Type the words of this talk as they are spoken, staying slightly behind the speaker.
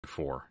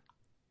for.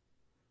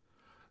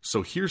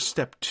 So here's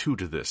step 2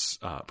 to this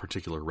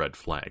particular red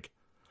flag.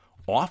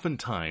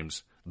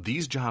 Oftentimes,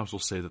 these jobs will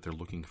say that they're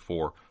looking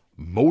for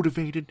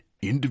motivated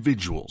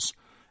individuals,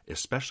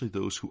 especially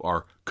those who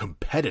are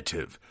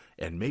competitive,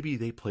 and maybe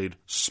they played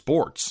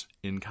sports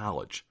in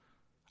college.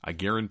 I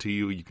guarantee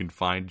you can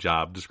find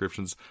job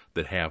descriptions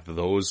that have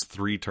those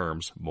 3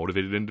 terms,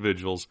 motivated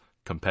individuals,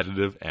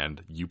 competitive,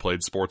 and you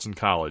played sports in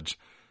college,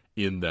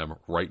 in them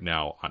right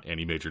now on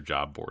any major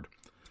job board.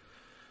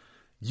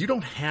 You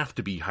don't have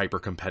to be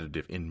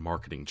hyper-competitive in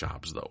marketing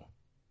jobs, though.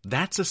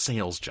 That's a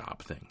sales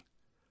job thing.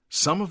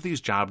 Some of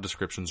these job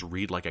descriptions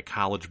read like a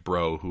college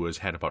bro who has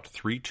had about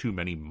 3 too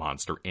many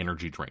Monster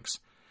energy drinks.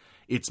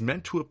 It's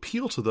meant to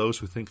appeal to those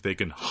who think they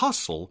can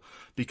hustle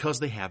because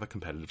they have a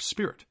competitive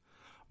spirit.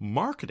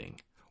 Marketing,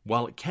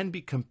 while it can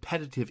be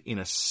competitive in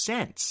a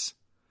sense,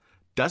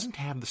 doesn't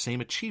have the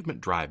same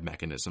achievement drive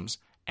mechanisms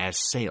as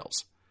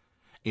sales.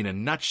 In a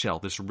nutshell,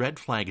 this red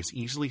flag is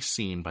easily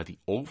seen by the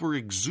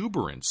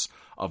overexuberance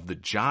of the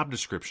job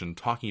description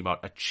talking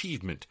about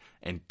achievement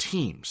and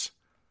teams.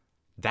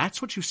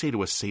 That's what you say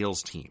to a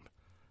sales team,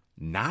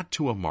 not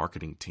to a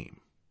marketing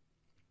team.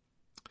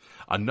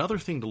 Another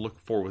thing to look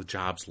for with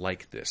jobs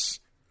like this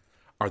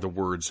are the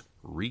words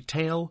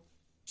retail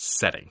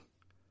setting.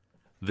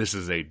 This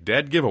is a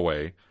dead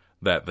giveaway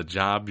that the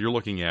job you're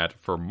looking at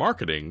for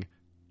marketing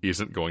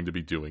isn't going to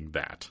be doing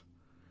that.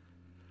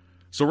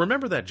 So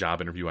remember that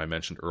job interview I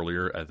mentioned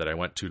earlier that I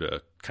went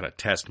to kind of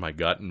test my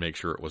gut and make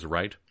sure it was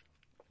right?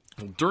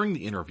 During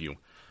the interview,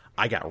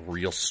 I got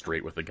real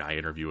straight with the guy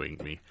interviewing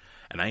me,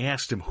 and I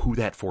asked him who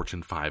that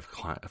Fortune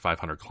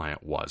 500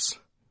 client was.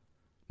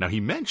 Now, he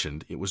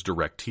mentioned it was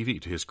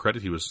DirecTV. To his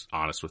credit, he was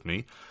honest with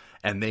me,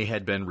 and they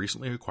had been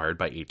recently acquired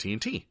by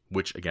AT&T,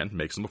 which, again,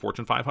 makes them a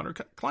Fortune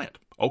 500 client.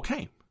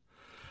 Okay.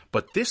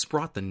 But this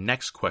brought the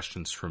next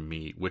questions from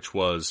me, which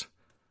was,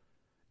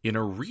 in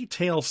a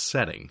retail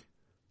setting,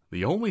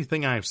 the only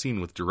thing I've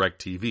seen with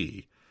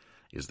DirecTV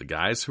is the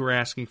guys who are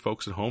asking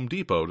folks at Home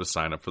Depot to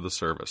sign up for the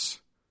service.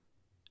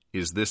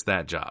 Is this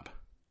that job?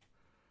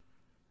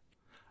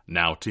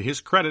 Now, to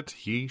his credit,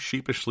 he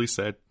sheepishly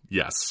said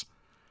yes.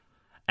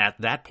 At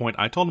that point,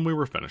 I told him we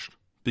were finished,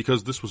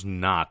 because this was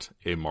not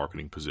a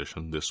marketing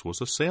position. This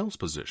was a sales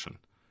position.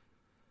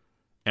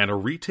 And a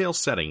retail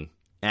setting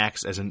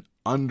acts as an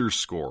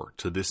underscore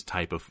to this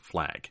type of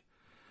flag.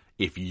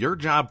 If your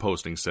job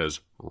posting says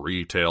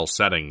retail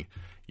setting,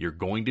 you're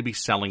going to be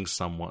selling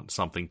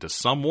something to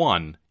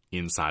someone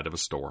inside of a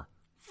store,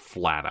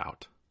 flat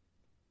out.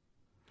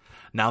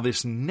 Now,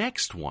 this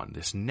next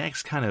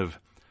kind of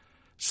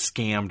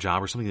scam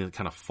job or something that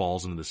kind of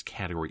falls into this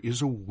category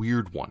is a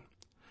weird one.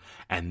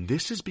 And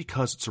this is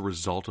because it's a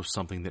result of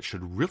something that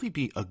should really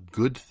be a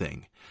good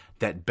thing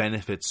that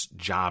benefits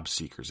job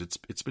seekers.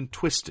 It's been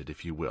twisted,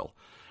 if you will.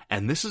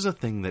 And this is a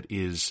thing that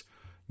is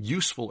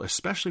useful,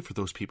 especially for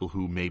those people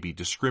who may be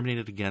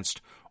discriminated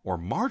against or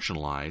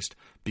marginalized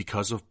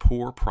because of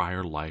poor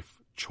prior life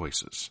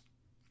choices.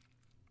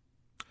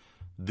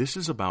 This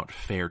is about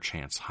fair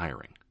chance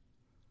hiring.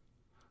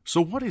 So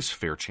what is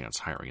fair chance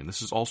hiring? And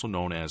this is also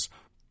known as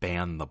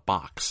ban the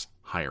box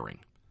hiring.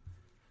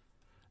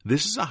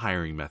 This is a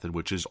hiring method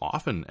which is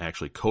often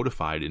actually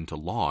codified into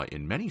law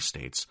in many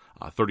states,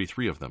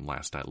 33 of them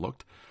last I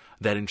looked,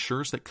 that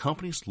ensures that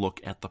companies look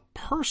at the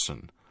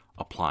person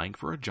applying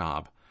for a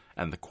job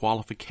and the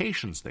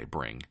qualifications they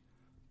bring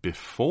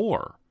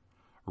before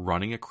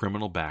running a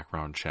criminal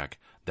background check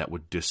that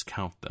would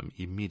discount them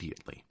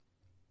immediately.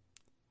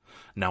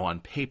 Now,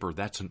 on paper,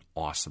 that's an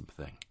awesome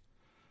thing.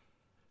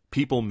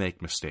 People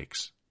make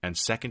mistakes, and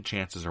second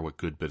chances are what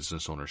good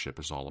business ownership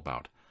is all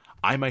about.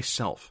 I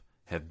myself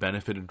have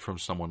benefited from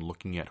someone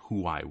looking at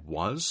who I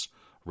was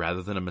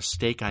rather than a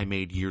mistake I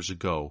made years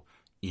ago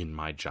in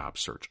my job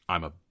search.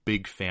 I'm a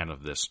big fan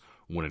of this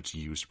when it's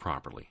used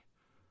properly.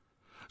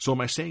 So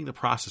am I saying the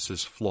process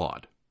is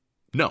flawed?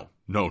 No,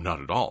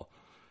 not at all.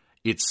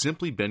 It's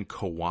simply been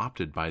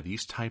co-opted by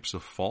these types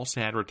of false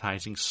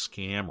advertising,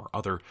 scam, or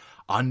other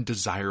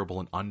undesirable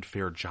and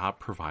unfair job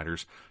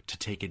providers to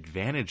take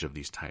advantage of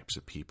these types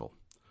of people.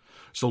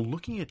 So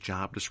looking at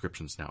job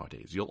descriptions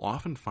nowadays, you'll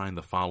often find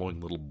the following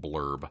little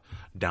blurb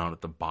down at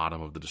the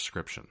bottom of the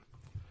description.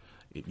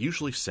 It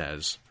usually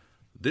says,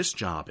 this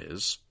job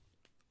is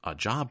a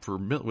job for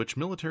which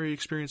military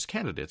experienced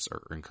candidates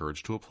are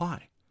encouraged to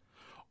apply.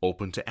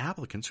 Open to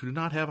applicants who do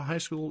not have a high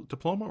school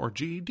diploma or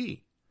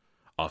GED.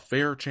 A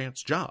fair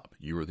chance job.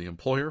 You or the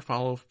employer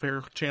follow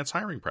fair chance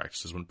hiring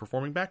practices when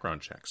performing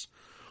background checks.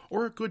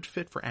 Or a good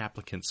fit for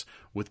applicants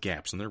with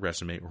gaps in their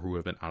resume or who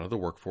have been out of the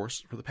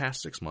workforce for the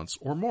past 6 months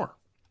or more.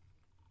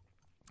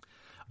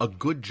 A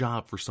good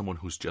job for someone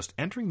who's just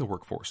entering the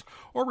workforce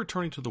or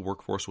returning to the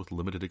workforce with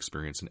limited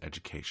experience in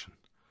education.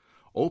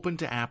 Open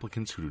to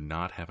applicants who do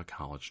not have a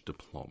college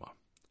diploma.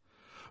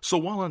 So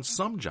while on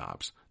some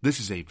jobs, this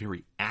is a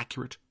very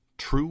accurate,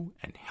 true,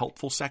 and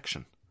helpful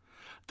section,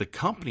 the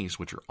companies,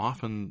 which are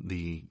often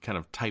the kind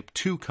of type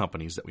 2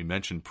 companies that we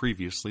mentioned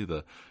previously,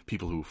 the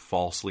people who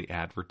falsely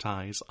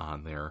advertise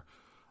on their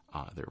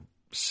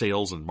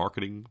sales and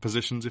marketing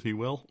positions, if you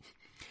will,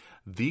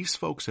 These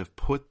folks have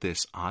put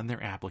this on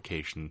their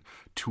application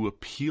to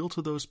appeal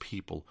to those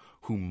people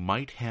who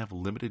might have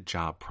limited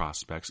job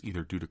prospects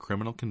either due to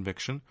criminal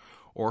conviction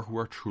or who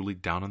are truly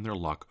down on their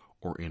luck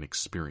or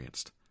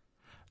inexperienced.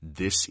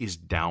 This is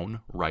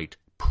downright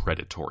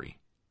predatory.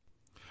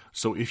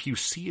 So if you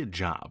see a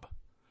job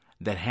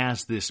that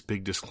has this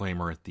big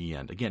disclaimer at the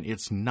end, again,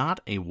 it's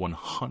not a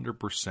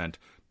 100%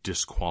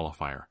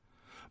 disqualifier,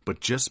 but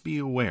just be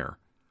aware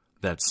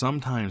that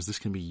sometimes this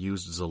can be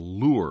used as a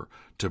lure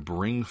to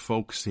bring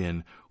folks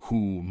in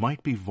who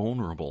might be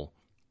vulnerable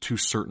to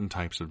certain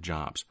types of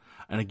jobs.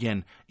 And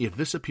again, if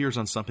this appears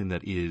on something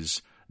that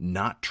is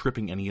not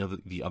tripping any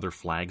of the other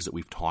flags that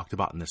we've talked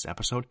about in this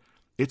episode,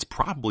 it's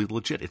probably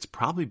legit. It's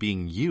probably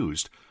being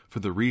used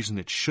for the reason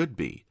it should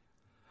be.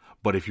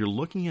 But if you're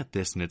looking at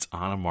this and it's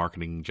on a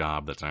marketing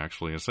job that's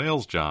actually a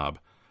sales job,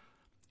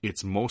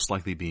 it's most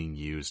likely being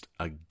used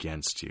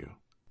against you.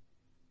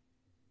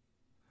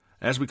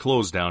 As we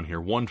close down here,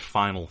 one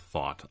final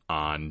thought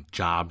on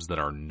jobs that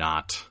are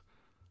not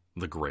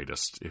the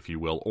greatest, if you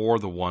will, or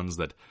the ones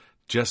that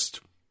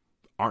just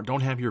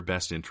don't have your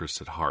best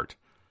interests at heart.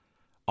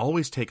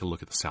 Always take a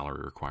look at the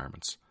salary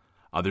requirements.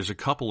 There's a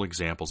couple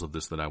examples of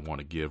this that I want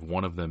to give,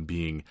 one of them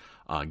being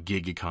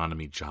gig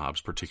economy jobs,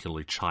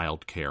 particularly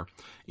childcare.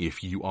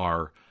 If you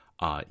are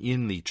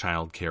in the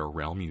childcare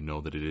realm, you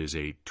know that it is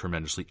a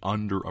tremendously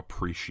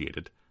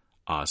underappreciated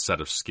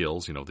set of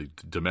skills. The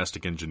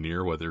domestic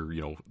engineer, whether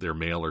they're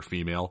male or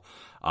female,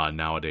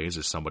 nowadays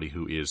is somebody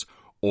who is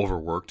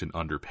overworked and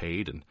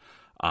underpaid. And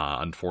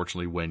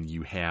unfortunately, when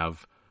you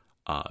have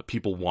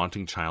people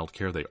wanting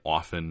childcare, they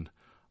often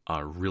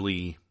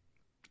really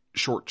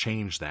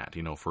shortchange that,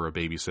 for a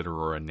babysitter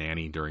or a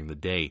nanny during the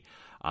day.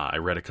 I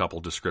read a couple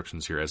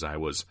descriptions here as I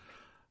was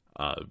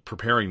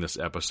preparing this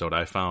episode.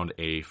 I found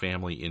a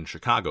family in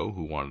Chicago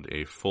who wanted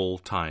a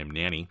full-time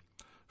nanny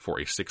for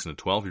a 6 and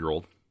a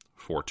 12-year-old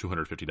for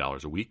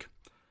 $250 a week.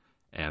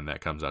 And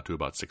that comes out to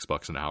about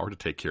 $6 an hour to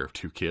take care of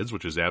 2 kids,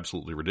 which is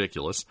absolutely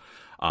ridiculous,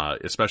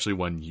 especially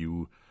when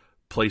you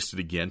placed it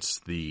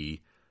against the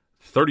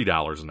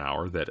 $30 an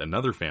hour that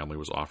another family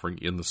was offering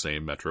in the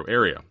same metro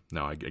area.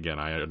 Now, again,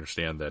 I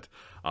understand that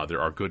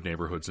there are good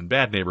neighborhoods and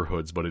bad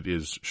neighborhoods, but it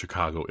is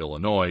Chicago,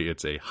 Illinois.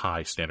 It's a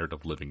high standard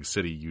of living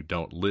city. You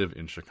don't live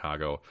in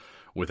Chicago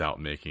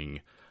without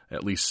making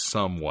at least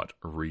somewhat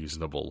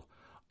reasonable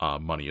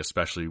money,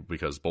 especially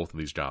because both of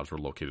these jobs were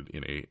located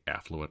in a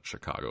affluent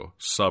Chicago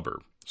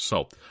suburb.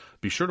 So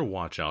be sure to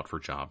watch out for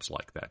jobs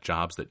like that,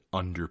 jobs that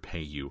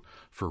underpay you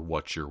for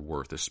what you're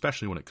worth,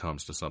 especially when it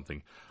comes to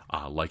something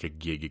like a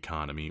gig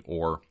economy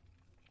or,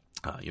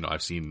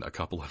 I've seen a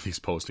couple of these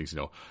postings,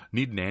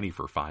 need a nanny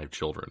for 5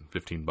 children,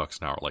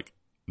 $15 an hour. Like,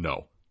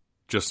 no,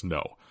 just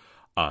no.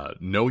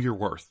 Know your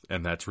worth,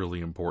 and that's really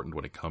important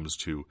when it comes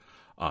to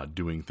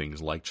doing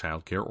things like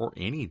childcare or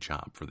any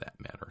job for that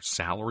matter.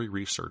 Salary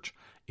research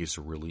is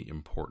really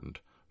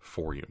important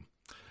for you.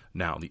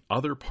 Now, the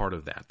other part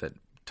of that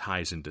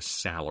ties into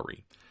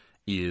salary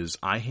is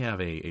I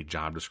have a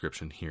job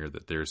description here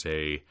that there's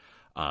a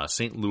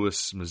St.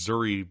 Louis,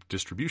 Missouri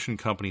distribution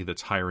company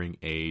that's hiring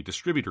a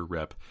distributor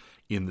rep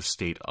in the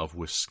state of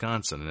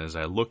Wisconsin. And as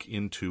I look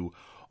into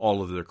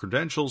all of their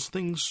credentials,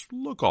 things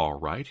look all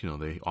right.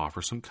 They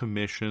offer some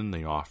commission,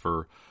 they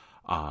offer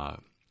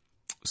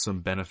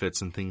some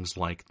benefits and things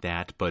like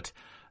that. But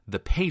the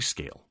pay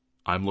scale,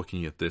 I'm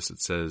looking at this,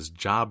 it says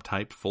job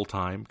type,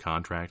 full-time,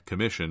 contract,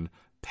 commission,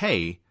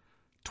 pay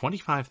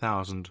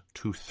 $25,000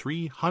 to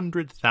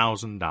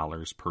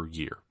 $300,000 per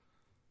year.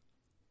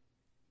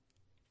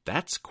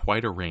 That's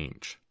quite a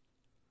range.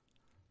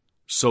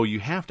 So you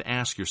have to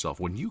ask yourself,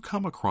 when you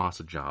come across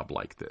a job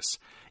like this,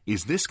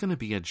 is this going to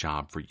be a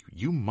job for you?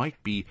 You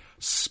might be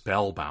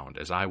spellbound,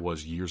 as I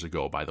was years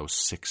ago, by those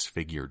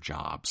 6-figure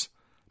jobs.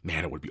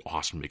 Man, it would be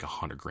awesome to make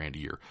 $100,000 a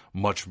year.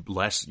 Much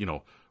less,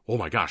 oh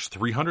my gosh,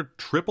 300,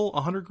 triple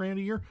 $100,000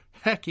 a year?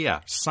 Heck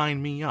yeah,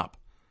 sign me up.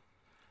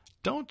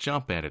 Don't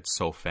jump at it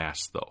so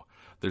fast, though.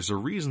 There's a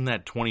reason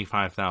that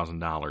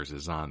 $25,000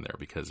 is on there,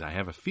 because I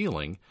have a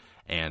feeling,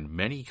 and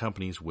many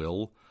companies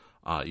will,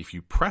 if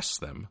you press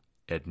them,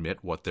 admit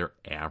what their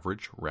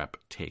average rep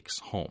takes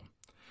home.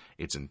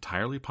 It's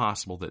entirely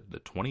possible that the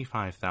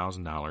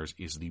 $25,000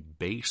 is the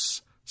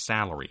base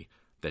salary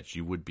that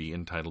you would be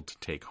entitled to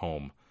take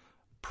home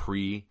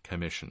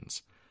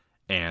pre-commissions.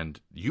 And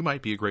you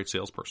might be a great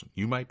salesperson.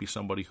 You might be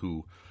somebody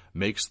who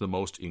makes the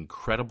most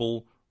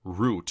incredible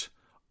route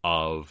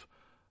of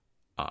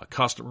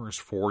customers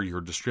for your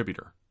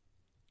distributor.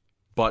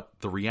 But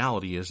the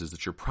reality is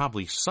that you're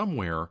probably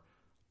somewhere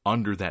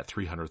under that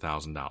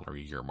 $300,000 a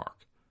year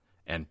mark.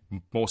 And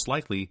most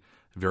likely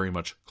very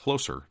much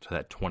closer to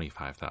that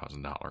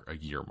 $25,000 a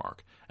year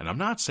mark. And I'm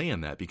not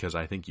saying that because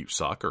I think you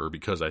suck or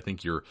because I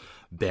think you're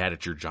bad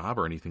at your job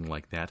or anything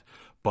like that.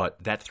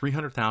 But that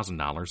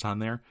 $300,000 on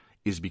there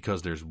is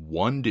because there's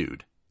one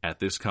dude at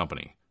this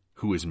company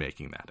who is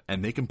making that.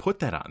 And they can put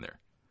that on there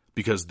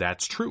because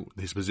that's true.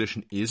 His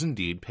position is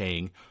indeed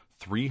paying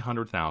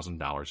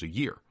 $300,000 a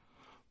year.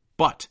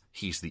 But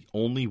he's the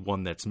only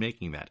one that's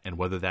making that. And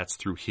whether that's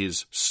through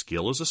his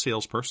skill as a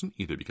salesperson,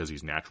 either because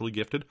he's naturally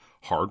gifted,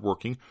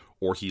 hardworking,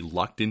 or he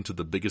lucked into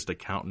the biggest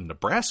account in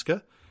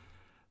Nebraska,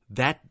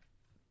 that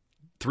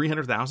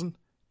 $300,000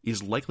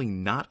 is likely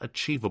not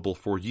achievable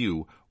for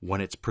you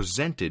when it's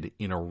presented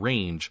in a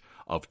range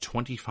of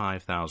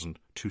 $25,000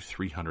 to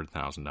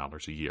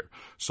 $300,000 a year.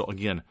 So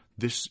again,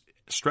 this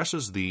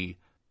stresses the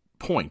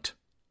point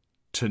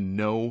to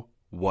know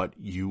what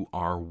you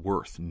are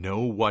worth.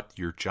 Know what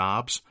your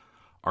jobs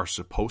are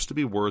supposed to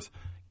be worth.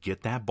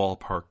 Get that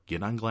ballpark,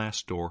 get on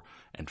Glassdoor,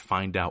 and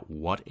find out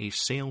what a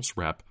sales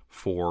rep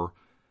for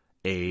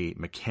a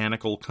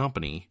mechanical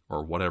company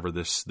or whatever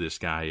this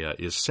guy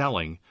is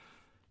selling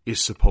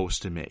is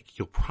supposed to make.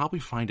 You'll probably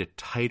find a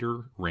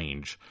tighter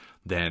range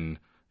than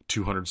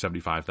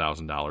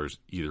 $275,000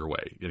 either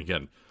way. And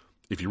again,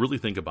 if you really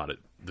think about it,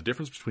 the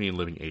difference between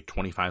living a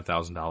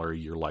 $25,000 a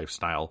year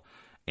lifestyle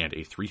and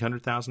a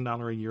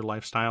 $300,000 a year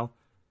lifestyle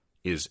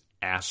is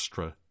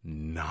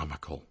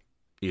astronomical.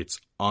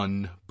 It's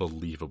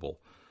unbelievable.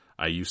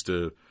 I used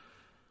to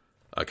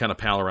kind of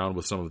pal around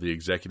with some of the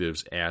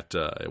executives at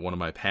one of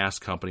my past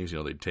companies.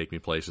 They'd take me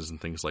places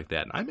and things like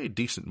that. And I made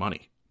decent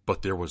money,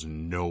 but there was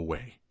no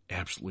way,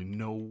 absolutely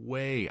no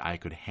way I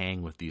could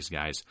hang with these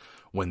guys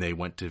when they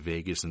went to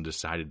Vegas and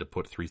decided to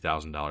put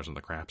 $3,000 on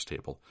the craps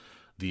table.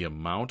 The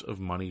amount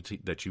of money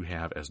that you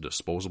have as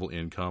disposable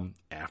income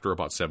after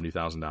about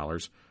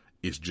 $70,000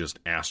 is just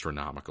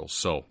astronomical.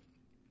 So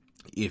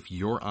if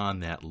you're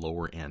on that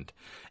lower end,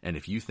 and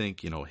if you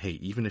think, hey,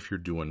 even if you're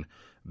doing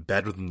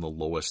better than the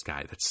lowest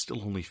guy, that's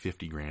still only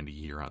 $50,000 a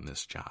year on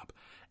this job.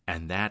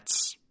 And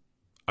that's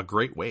a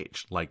great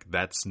wage. Like,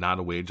 that's not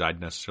a wage I'd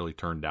necessarily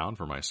turn down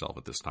for myself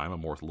at this time.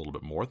 I'm worth a little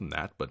bit more than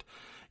that. But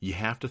you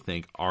have to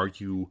think, are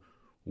you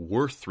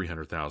worth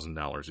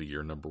 $300,000 a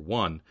year, number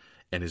one?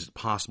 And is it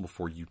possible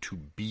for you to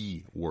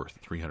be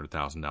worth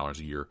 $300,000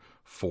 a year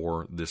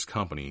for this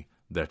company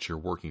that you're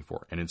working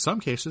for? And in some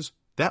cases,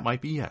 that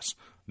might be yes.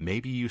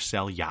 Maybe you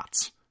sell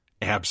yachts.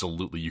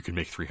 Absolutely, you can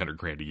make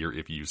 $300,000 a year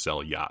if you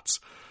sell yachts.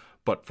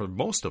 But for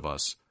most of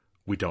us,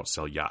 we don't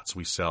sell yachts.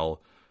 We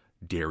sell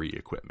dairy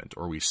equipment,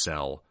 or we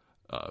sell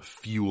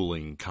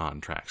fueling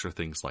contracts or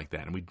things like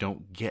that. And we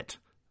don't get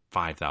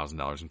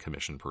 $5,000 in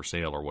commission per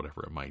sale or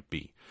whatever it might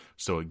be.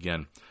 So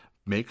again,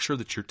 make sure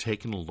that you're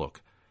taking a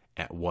look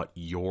at what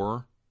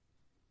your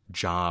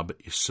job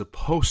is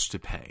supposed to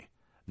pay,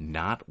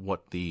 not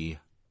what the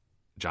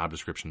job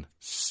description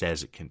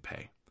says it can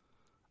pay.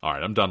 All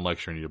right, I'm done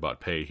lecturing you about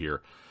pay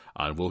here.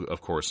 We'll,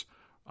 of course,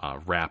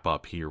 wrap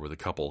up here with a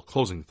couple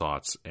closing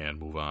thoughts and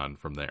move on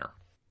from there.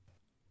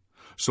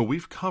 So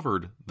we've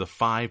covered the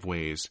 5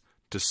 ways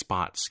to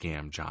spot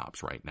scam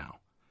jobs right now.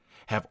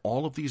 Have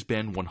all of these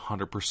been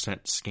 100%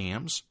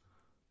 scams?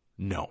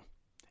 No.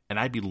 And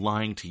I'd be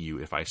lying to you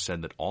if I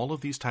said that all of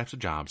these types of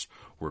jobs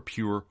were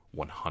pure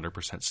 100%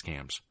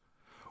 scams.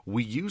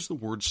 We use the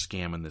word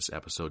scam in this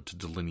episode to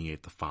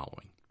delineate the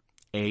following.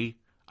 A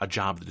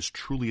job that is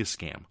truly a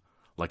scam,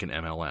 like an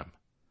MLM.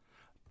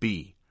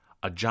 B,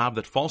 a job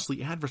that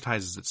falsely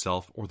advertises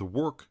itself or the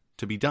work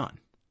to be done.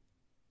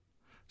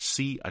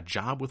 C, a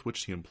job with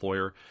which the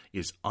employer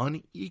is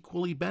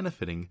unequally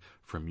benefiting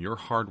from your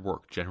hard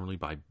work, generally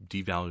by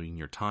devaluing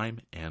your time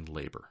and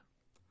labor.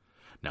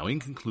 Now,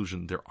 in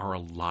conclusion, there are a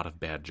lot of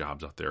bad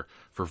jobs out there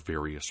for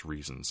various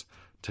reasons.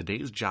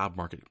 Today's job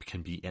market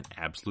can be an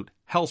absolute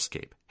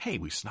hellscape. Hey,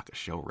 we snuck a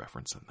show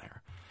reference in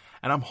there.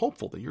 And I'm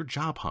hopeful that your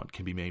job hunt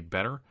can be made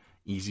better,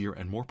 easier,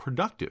 and more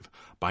productive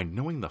by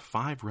knowing the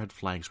 5 red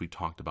flags we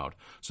talked about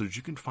so that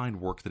you can find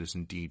work that is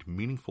indeed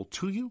meaningful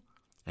to you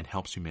and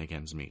helps you make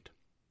ends meet.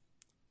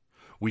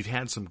 We've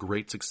had some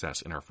great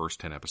success in our first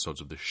 10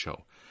 episodes of this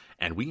show,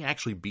 and we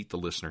actually beat the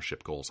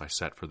listenership goals I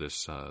set for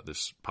this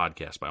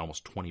podcast by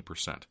almost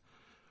 20%.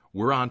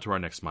 We're on to our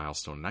next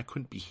milestone, and I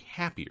couldn't be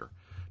happier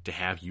to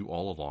have you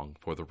all along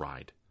for the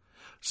ride.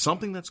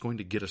 Something that's going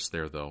to get us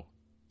there, though,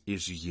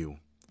 is you,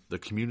 the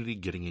community,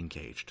 getting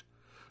engaged.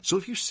 So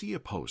if you see a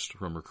post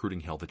from Recruiting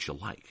Hell that you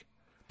like,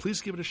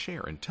 please give it a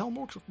share and tell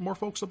more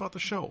folks about the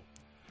show.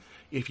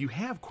 If you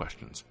have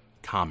questions,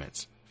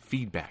 comments,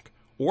 feedback,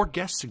 or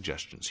guest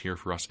suggestions here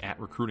for us at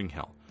Recruiting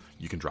Hell,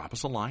 you can drop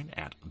us a line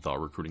at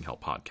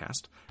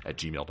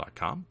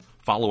therecruitinghellpodcast@gmail.com.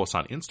 Follow us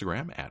on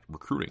Instagram at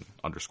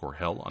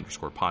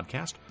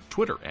recruiting_hell_podcast,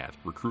 Twitter at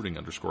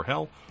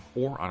recruiting_hell,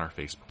 or on our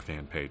Facebook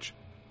fan page.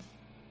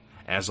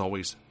 As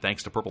always,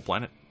 thanks to Purple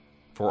Planet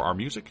for our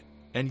music,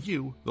 and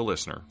you, the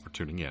listener, for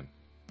tuning in.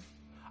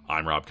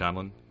 I'm Rob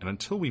Conlon, and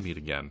until we meet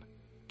again,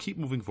 keep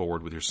moving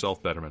forward with your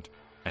self-betterment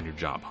and your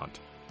job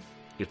hunt.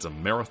 It's a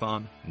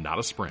marathon, not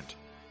a sprint.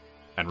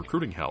 And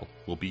Recruiting Hell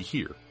will be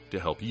here to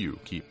help you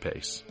keep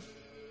pace.